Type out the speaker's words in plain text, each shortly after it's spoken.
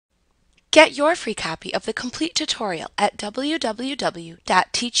Get your free copy of the complete tutorial at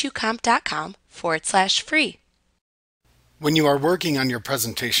www.teachucomp.com/free. When you are working on your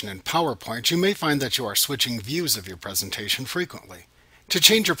presentation in PowerPoint, you may find that you are switching views of your presentation frequently. To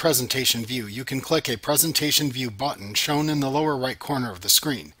change your presentation view, you can click a Presentation View button shown in the lower right corner of the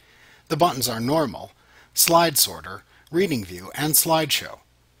screen. The buttons are Normal, Slide Sorter, Reading View, and Slideshow.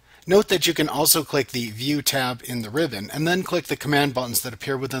 Note that you can also click the View tab in the ribbon and then click the command buttons that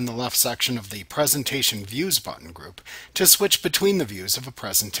appear within the left section of the Presentation Views button group to switch between the views of a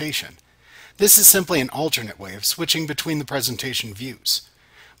presentation. This is simply an alternate way of switching between the presentation views.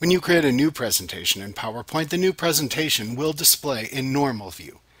 When you create a new presentation in PowerPoint, the new presentation will display in Normal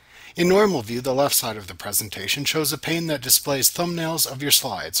View. In Normal View, the left side of the presentation shows a pane that displays thumbnails of your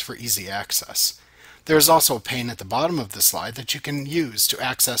slides for easy access. There is also a pane at the bottom of the slide that you can use to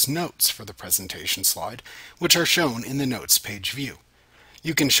access notes for the presentation slide, which are shown in the Notes page view.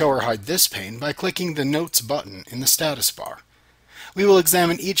 You can show or hide this pane by clicking the Notes button in the status bar. We will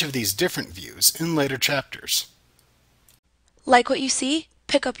examine each of these different views in later chapters. Like what you see?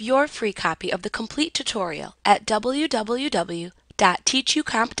 Pick up your free copy of the complete tutorial at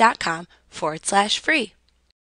www.teachucomp.com/free.